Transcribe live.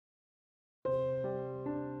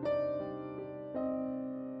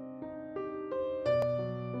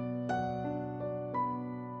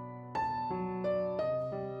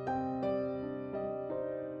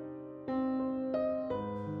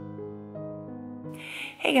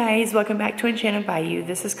Hey guys, welcome back to Enchanted Bayou.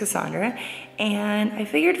 This is Cassandra, and I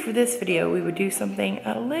figured for this video we would do something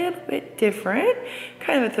a little bit different,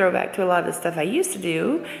 kind of a throwback to a lot of the stuff I used to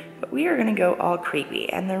do, but we are going to go all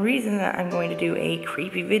creepy. And the reason that I'm going to do a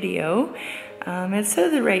creepy video instead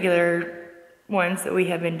of the regular ones that we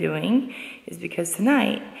have been doing is because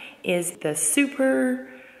tonight is the super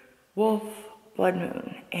wolf blood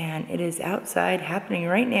moon, and it is outside happening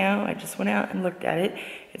right now. I just went out and looked at it.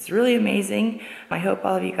 It's really amazing. I hope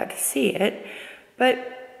all of you got to see it,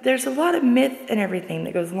 but there's a lot of myth and everything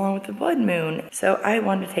that goes along with the blood moon. So I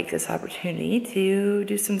wanted to take this opportunity to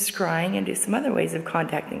do some scrying and do some other ways of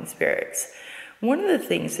contacting spirits. One of the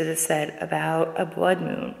things that is said about a blood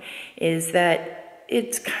moon is that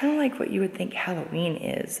it's kind of like what you would think Halloween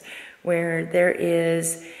is, where there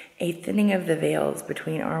is a thinning of the veils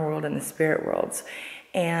between our world and the spirit worlds.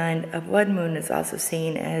 And a blood moon is also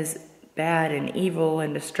seen as bad and evil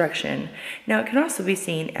and destruction. Now, it can also be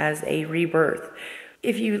seen as a rebirth.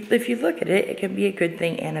 If you look at it, it can be a good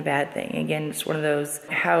thing and a bad thing. Again, it's one of those,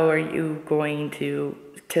 how are you going to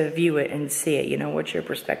view it and see it? You know, what's your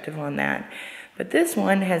perspective on that? But this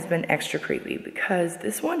one has been extra creepy because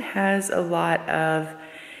this one has a lot of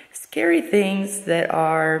scary things that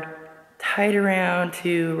are tied around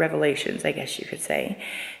to revelations, I guess you could say.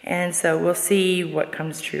 And so we'll see what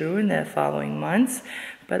comes true in the following months.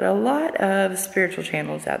 But a lot of spiritual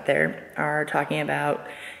channels out there are talking about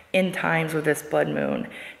end times with this blood moon.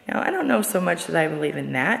 Now, I don't know so much that I believe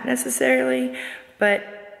in that necessarily,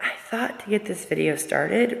 but I thought to get this video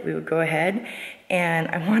started, we would go ahead and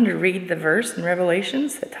I wanted to read the verse in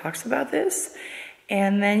Revelations that talks about this.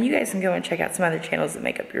 And then you guys can go and check out some other channels that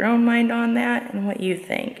make up your own mind on that and what you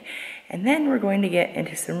think. And then we're going to get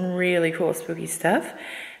into some really cool spooky stuff,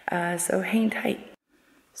 so hang tight.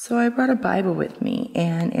 So I brought a Bible with me,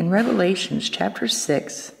 and in Revelations chapter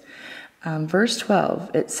 6, verse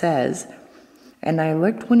 12, it says, "And I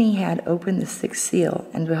looked when he had opened the sixth seal,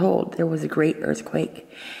 and behold, there was a great earthquake,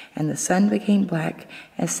 and the sun became black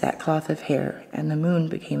as sackcloth of hair, and the moon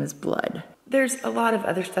became as blood." There's a lot of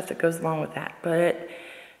other stuff that goes along with that, but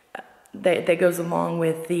that goes along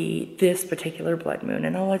with this particular blood moon,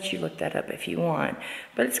 and I'll let you look that up if you want.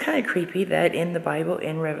 But it's kind of creepy that in the Bible,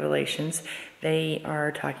 in Revelations, they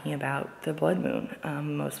are talking about the blood moon,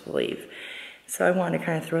 most believe. So I want to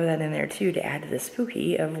kind of throw that in there too to add to the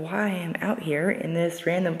spooky of why I'm out here in this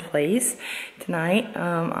random place tonight.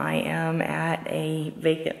 I am at a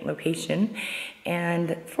vacant location,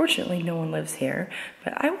 and fortunately no one lives here,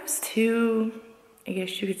 but I was too, I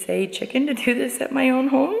guess you could say, chicken to do this at my own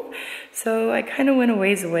home. So I kind of went a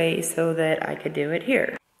ways away so that I could do it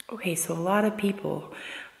here. Okay, so a lot of people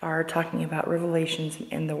are talking about revelations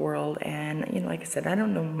in the world, and you know, like I said, I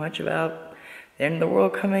don't know much about the end of the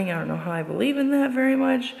world coming. I don't know how I believe in that very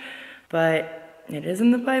much, but it is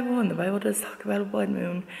in the Bible, and the Bible does talk about a blood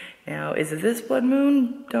moon. Now, is it this blood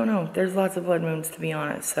moon? Don't know. There's lots of blood moons, to be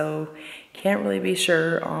honest, so can't really be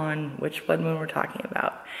sure on which blood moon we're talking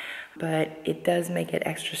about. But it does make it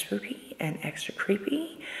extra spooky and extra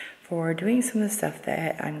creepy for doing some of the stuff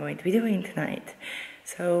that I'm going to be doing tonight.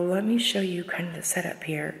 So let me show you kind of the setup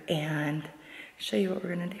here and show you what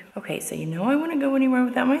we're going to do. Okay, so you know I wouldn't go anywhere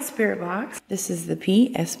without my spirit box. This is the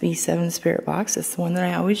PSB7 spirit box. It's the one that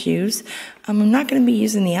I always use. I'm not going to be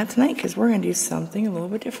using the app tonight because we're going to do something a little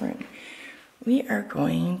bit different. We are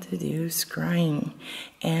going to do scrying.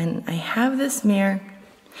 And I have this mirror.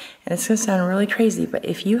 And it's going to sound really crazy, but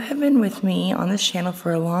if you have been with me on this channel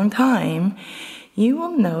for a long time, you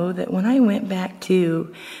will know that when I went back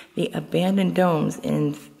to the abandoned domes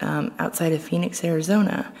in outside of Phoenix,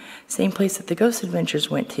 Arizona, same place that the Ghost Adventures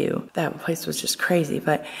went to, that place was just crazy,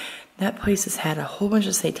 but that place has had a whole bunch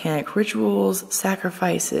of satanic rituals,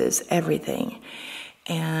 sacrifices, everything.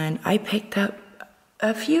 And I picked up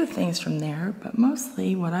a few things from there, but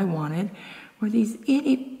mostly what I wanted were these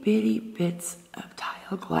itty bitty bits of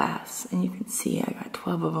tile glass. And you can see I got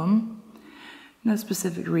 12 of them. No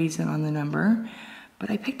specific reason on the number, but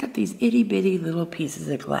I picked up these itty bitty little pieces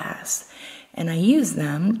of glass, and I used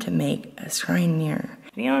them to make a scrying mirror.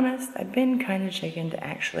 To be honest, I've been kind of chicken to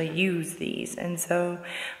actually use these, and so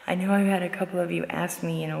I know I've had a couple of you ask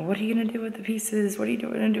me, you know, what are you gonna do with the pieces? What are you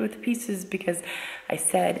gonna do with the pieces? Because I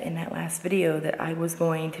said in that last video that I was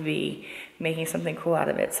going to be making something cool out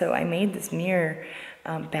of it. So I made this mirror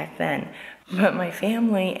back then, but my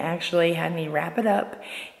family actually had me wrap it up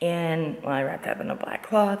in, well, I wrapped it up in a black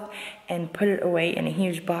cloth and put it away in a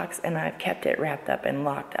huge box, and I've kept it wrapped up and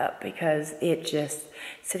locked up because it just,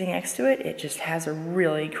 sitting next to it, it just has a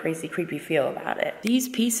really crazy, creepy feel about it. These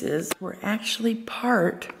pieces were actually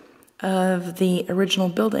part of the original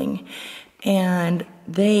building, and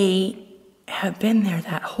they have been there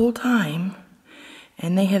that whole time,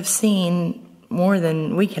 and they have seen more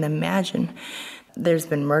than we can imagine. There's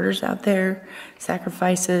been murders out there,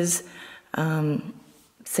 sacrifices,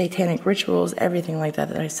 satanic rituals, everything like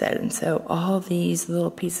that I said. And so all these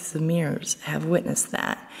little pieces of mirrors have witnessed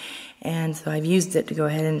that. And so I've used it to go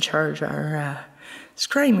ahead and charge our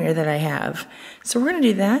scrying mirror that I have. So we're going to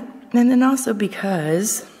do that. And then also,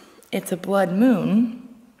 because it's a blood moon,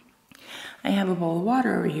 I have a bowl of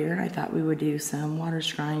water over here, and I thought we would do some water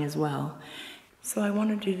scrying as well. So I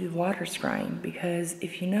wanted to do water scrying because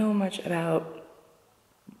if you know much about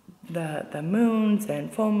the moons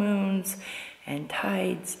and full moons and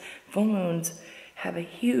tides, full moons have a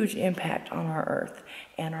huge impact on our earth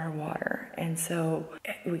and our water. And so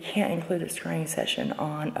we can't include a scrying session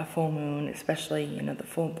on a full moon, especially, you know, the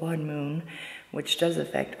full blood moon, which does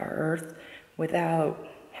affect our earth, without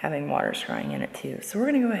having water scrying in it too. So we're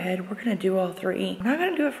gonna go ahead, we're gonna do all three. We're not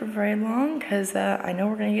gonna do it for very long because I know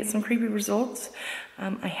we're gonna get some creepy results.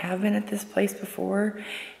 I have been at this place before,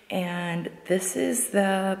 and this is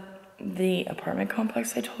the apartment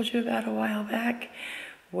complex I told you about a while back,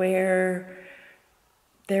 where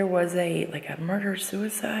there was a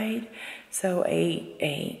murder-suicide. So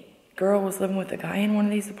a girl was living with a guy in one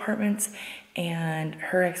of these apartments, and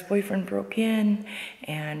her ex-boyfriend broke in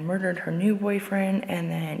and murdered her new boyfriend and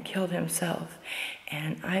then killed himself.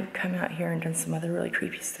 And I've come out here and done some other really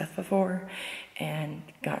creepy stuff before and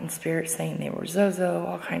gotten spirits saying they were Zozo,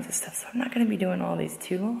 all kinds of stuff. So I'm not going to be doing all these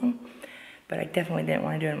too long, but I definitely didn't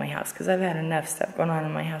want to do it in my house because I've had enough stuff going on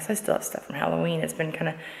in my house. I still have stuff from Halloween. It's been kind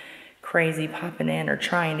of crazy popping in or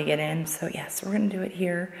trying to get in. So yeah, so we're going to do it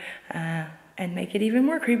here and make it even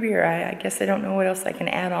more creepier. I guess I don't know what else I can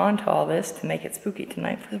add on to all this to make it spooky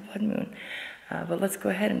tonight for the blood moon. But let's go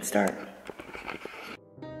ahead and start.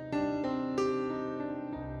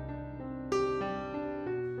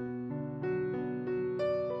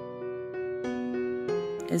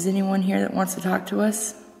 Is anyone here that wants to talk to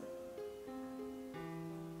us?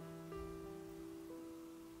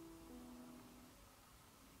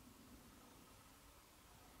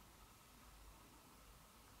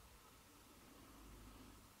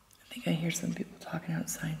 I think I hear some people talking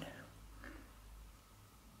outside.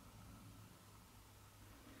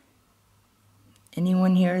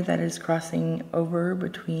 Anyone here that is crossing over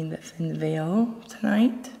between the thin veil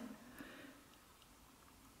tonight?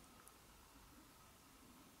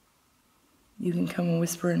 You can come and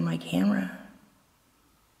whisper in my camera.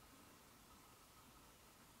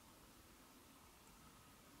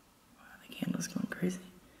 Wow, the candle's going crazy.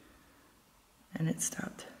 And it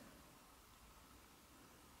stopped.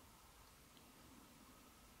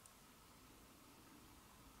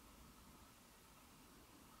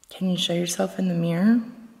 Can you show yourself in the mirror?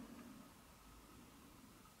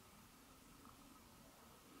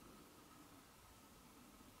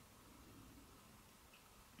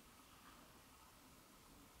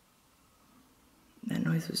 That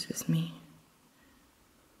noise was just me.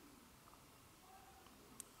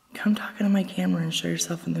 Come talk into my camera and show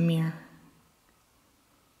yourself in the mirror.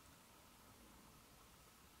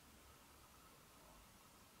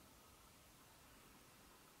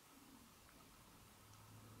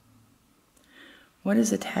 What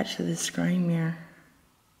is attached to this scrying mirror?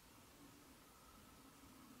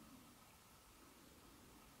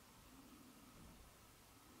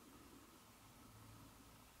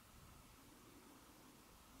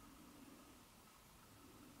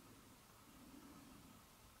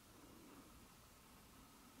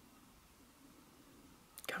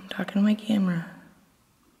 Come talk into my camera.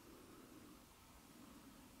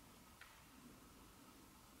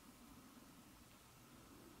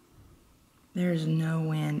 There's no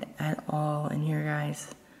wind at all in here,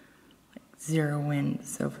 guys. Like zero wind.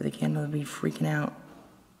 So for the candle to be freaking out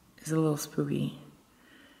is a little spooky.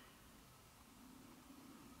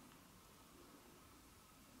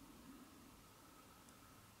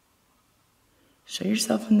 Show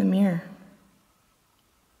yourself in the mirror.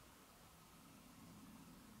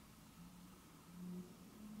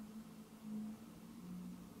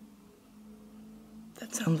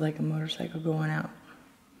 That sounds like a motorcycle going out.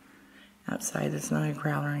 Outside, that's not a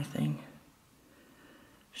growl or anything.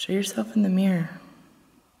 Show yourself in the mirror.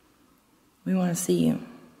 We want to see you.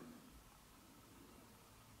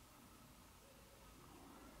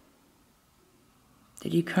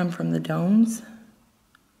 Did you come from the domes?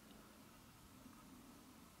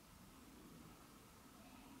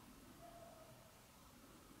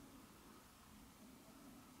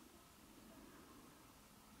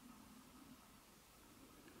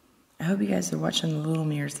 I hope you guys are watching the little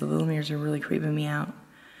mirrors. The little mirrors are really creeping me out.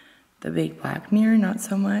 The big black mirror, not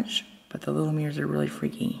so much, but the little mirrors are really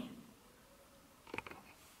freaky.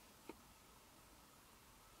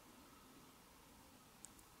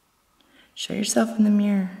 Show yourself in the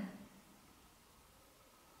mirror.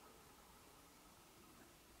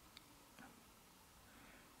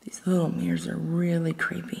 These little mirrors are really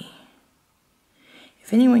creepy.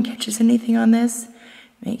 If anyone catches anything on this,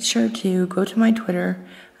 make sure to go to my Twitter.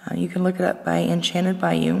 You can look it up by Enchanted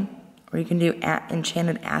Bayou, or you can do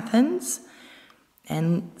 @Enchanted Athens,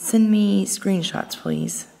 and send me screenshots,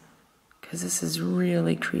 please, because this is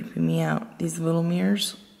really creeping me out. These little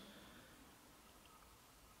mirrors.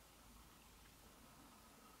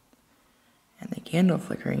 And the candle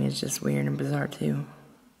flickering is just weird and bizarre too.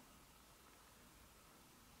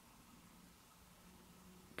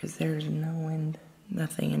 Because there's no wind,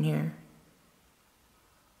 nothing in here.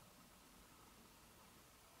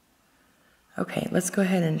 Okay, let's go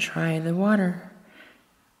ahead and try the water.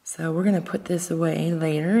 So we're gonna put this away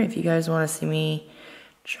later. If you guys wanna see me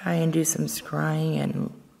try and do some scrying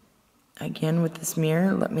and again with this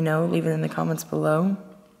mirror, let me know, leave it in the comments below.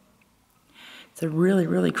 It's a really,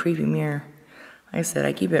 really creepy mirror. Like I said,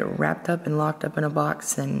 I keep it wrapped up and locked up in a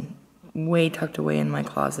box and way tucked away in my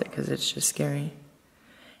closet because it's just scary.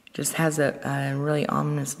 It just has a really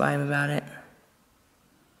ominous vibe about it.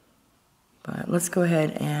 But let's go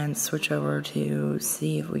ahead and switch over to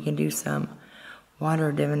see if we can do some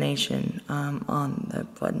water divination on the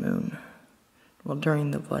blood moon. Well,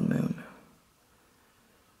 during the blood moon.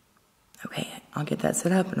 Okay, I'll get that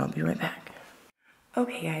set up and I'll be right back.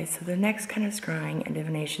 Okay guys, so the next kind of scrying and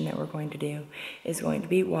divination that we're going to do is going to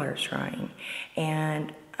be water scrying.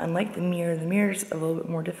 And unlike the mirror's a little bit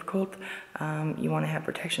more difficult. You want to have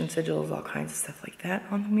protection sigils, all kinds of stuff like that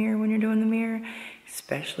on the mirror when you're doing the mirror,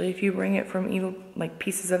 especially if you bring it from evil, like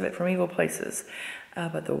pieces of it from evil places.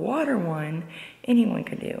 But the water one, anyone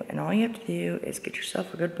can do. And all you have to do is get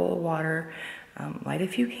yourself a good bowl of water, light a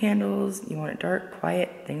few candles. You want it dark,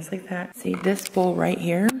 quiet, things like that. See this bowl right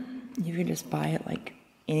here? You can just buy it like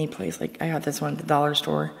any place. Like I got this one at the dollar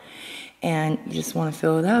store, and you just want to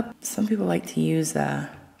fill it up. Some people like to use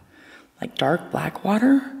like dark black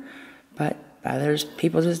water, but others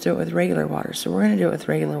people just do it with regular water. So we're going to do it with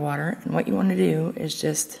regular water, and what you want to do is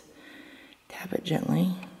just tap it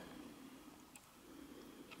gently.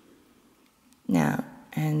 Now,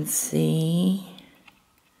 and see,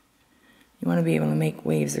 you want to be able to make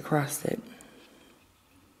waves across it.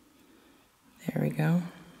 There we go.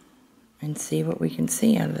 And see what we can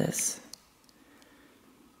see out of this.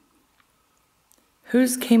 Who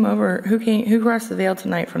crossed the veil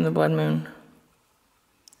tonight from the blood moon?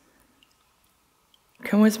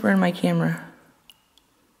 Come whisper in my camera.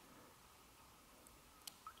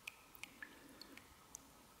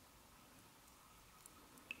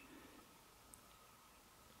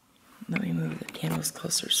 Let me move the candles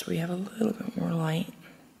closer so we have a little bit more light.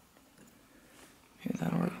 Maybe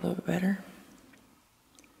that'll work a little bit better.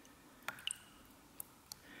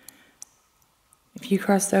 If you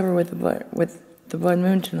crossed over with the blood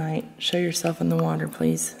moon tonight, show yourself in the water,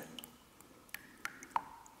 please.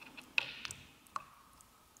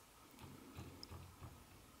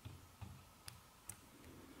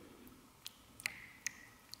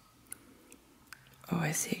 Oh,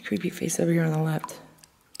 I see a creepy face over here on the left.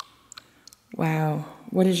 Wow.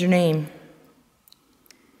 What is your name?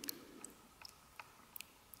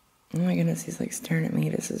 Oh my goodness, he's like staring at me.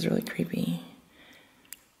 This is really creepy.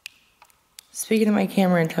 Speak into my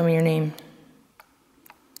camera and tell me your name.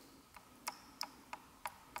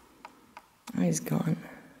 Oh, he's gone.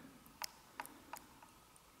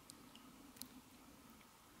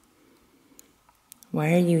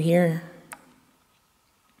 Why are you here?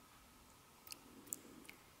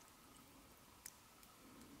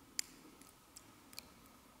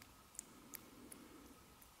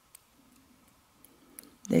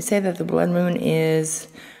 They say that the blood moon is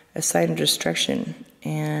a site of destruction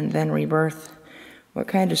and then rebirth. What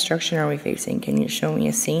kind of destruction are we facing? Can you show me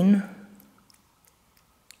a scene?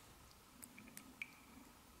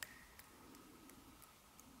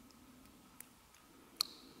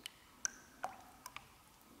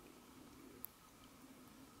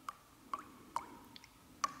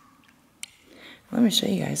 Let me show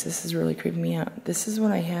you guys. This is really creeping me out. This is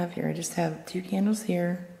what I have here. I just have 2 candles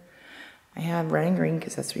here. I have red and green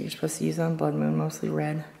because that's what you're supposed to use on blood moon, mostly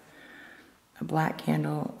red. A black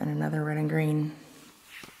candle and another red and green.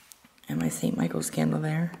 And my St. Michael's candle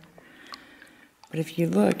there. But if you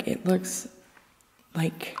look, it looks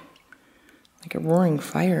like a roaring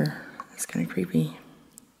fire. That's kind of creepy.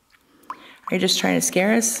 Are you just trying to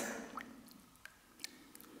scare us?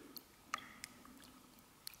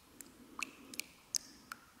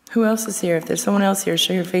 Who else is here? If there's someone else here,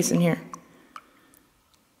 show your face in here.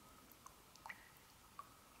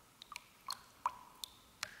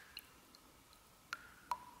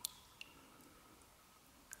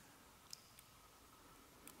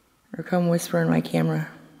 or come whisper in my camera.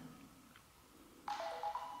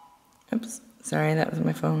 Oops, sorry, that was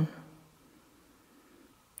my phone.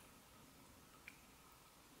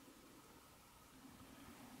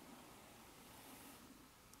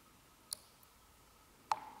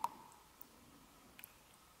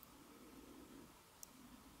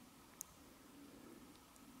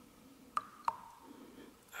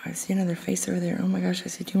 I see another face over there. Oh my gosh, I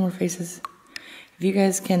see 2 more faces. If you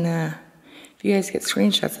guys can, if you guys get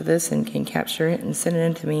screenshots of this and can capture it and send it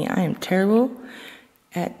in to me, I am terrible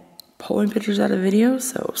at pulling pictures out of videos,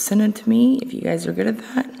 so send it to me if you guys are good at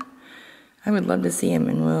that. I would love to see them,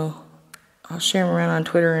 and I'll share them around on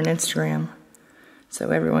Twitter and Instagram so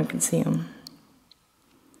everyone can see them.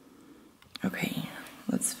 Okay,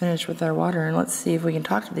 let's finish with our water and let's see if we can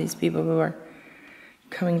talk to these people who are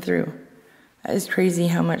coming through. That is crazy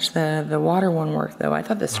how much the water one worked, though. I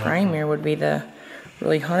thought the scrying mirror would be the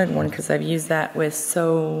really haunted one because I've used that with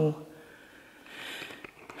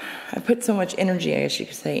I put so much energy, I guess you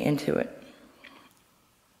could say, into it.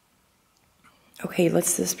 Okay,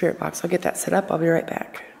 let's do the spirit box. I'll get that set up. I'll be right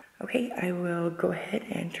back. Okay, I will go ahead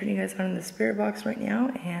and turn you guys on in the spirit box right now,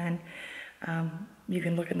 and you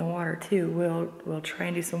can look in the water too. We'll try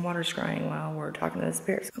and do some water scrying while we're talking to the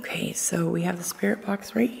spirits. Okay, so we have the spirit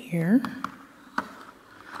box right here.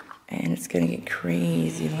 And it's gonna get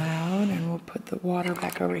crazy loud, and we'll put the water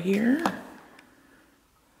back over here.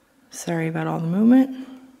 Sorry about all the movement.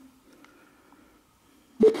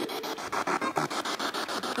 Okay,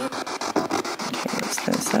 let's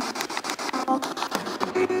turn this up.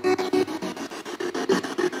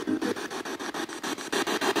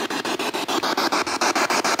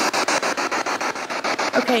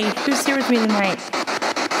 Okay, who's here with me tonight?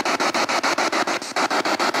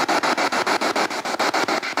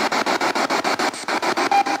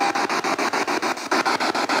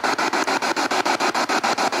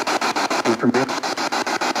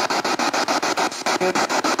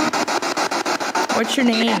 What's your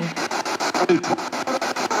name?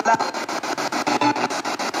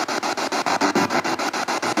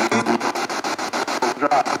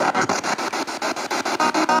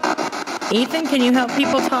 Ethan, can you help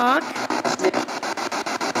people talk?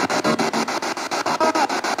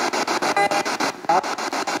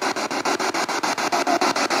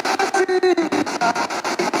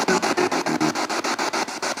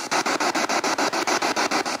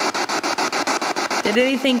 Did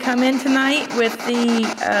anything come in tonight with the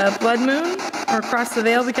blood moon or across the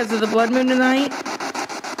veil because of the blood moon tonight?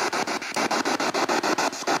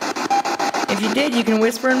 If you did, you can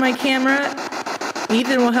whisper in my camera.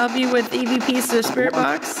 Ethan will help you with EVPs to the spirit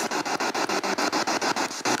box.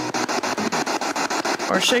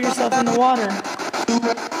 Or show yourself in the water.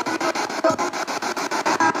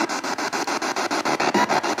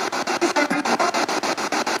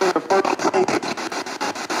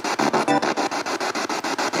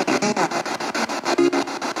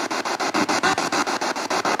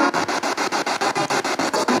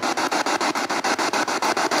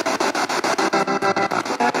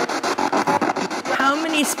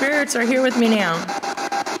 Spirits are here with me now.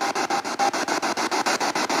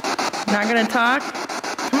 Not gonna talk?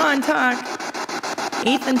 Come on, talk.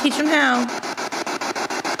 Ethan, teach them how.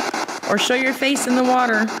 Or show your face in the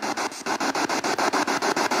water.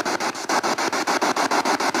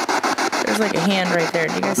 There's like a hand right there.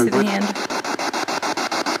 Do you guys see the hand?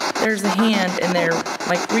 There's a hand and they're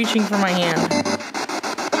like reaching for my hand.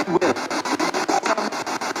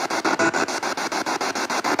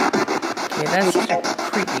 Okay, that's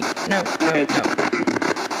creepy. No.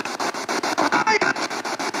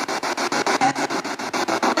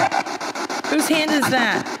 Whose hand is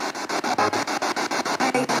that?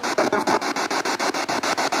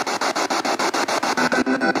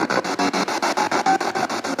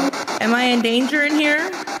 Am I in danger in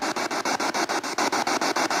here?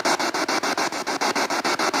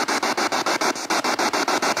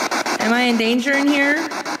 Am I in danger in here?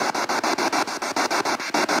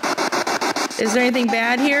 Is there anything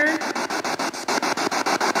bad here?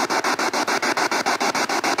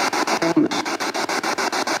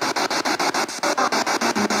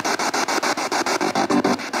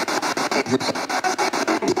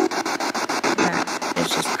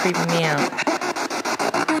 It's just creeping me out.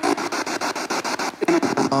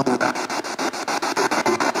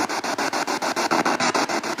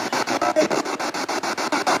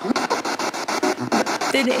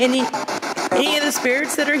 Did any of the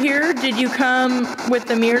spirits that are here, did you come with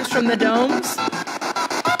the mirrors from the domes?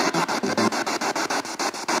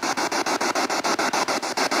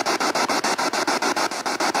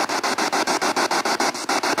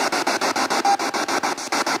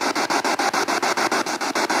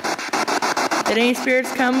 Did any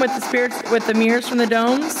spirits come with the mirrors from the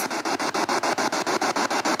domes?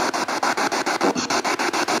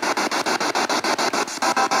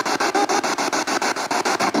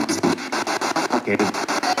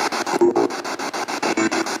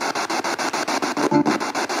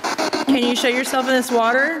 Can you show yourself in this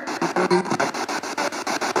water?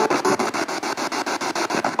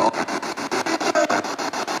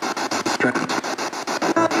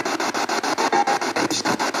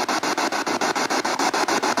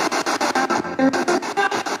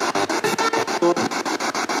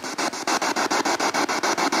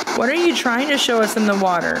 What are you trying to show us in the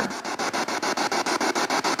water?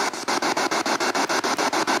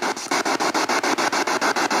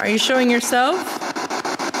 Are you showing yourself?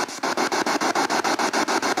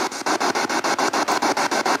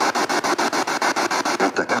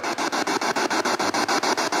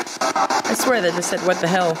 I swear they just said, what the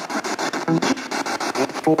hell?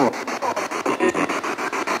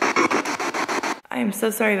 I am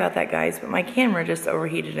so sorry about that, guys, but my camera just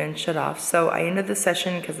overheated and shut off. So I ended the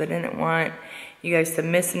session because I didn't want you guys to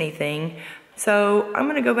miss anything. So I'm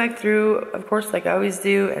gonna go back through, of course, like I always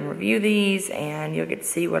do, and review these, and you'll get to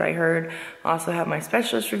see what I heard. I'll also have my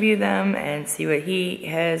specialist review them and see what he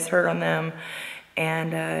has heard on them,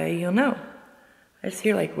 and you'll know. I just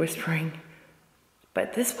hear like whispering.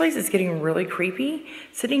 But this place is getting really creepy.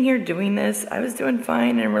 Sitting here doing this, I was doing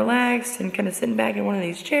fine and relaxed and kind of sitting back in one of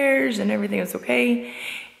these chairs and everything was okay.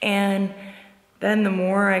 And then the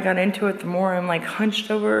more I got into it, the more I'm like hunched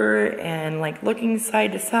over and like looking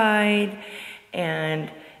side to side and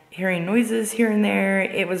hearing noises here and there.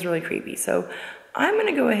 It was really creepy. So I'm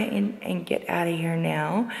gonna go ahead and get out of here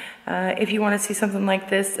now. If you wanna see something like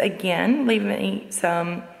this again, leave me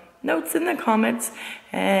some notes in the comments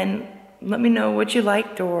and let me know what you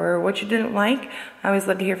liked or what you didn't like. I always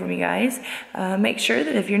love to hear from you guys. Make sure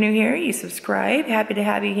that if you're new here, you subscribe. Happy to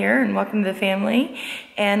have you here and welcome to the family.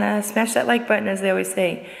 And smash that like button, as they always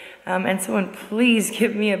say. And someone please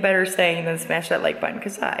give me a better saying than smash that like button,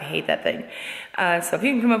 because I hate that thing. So if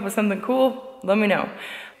you can come up with something cool, let me know.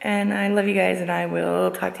 And I love you guys, and I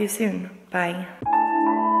will talk to you soon. Bye.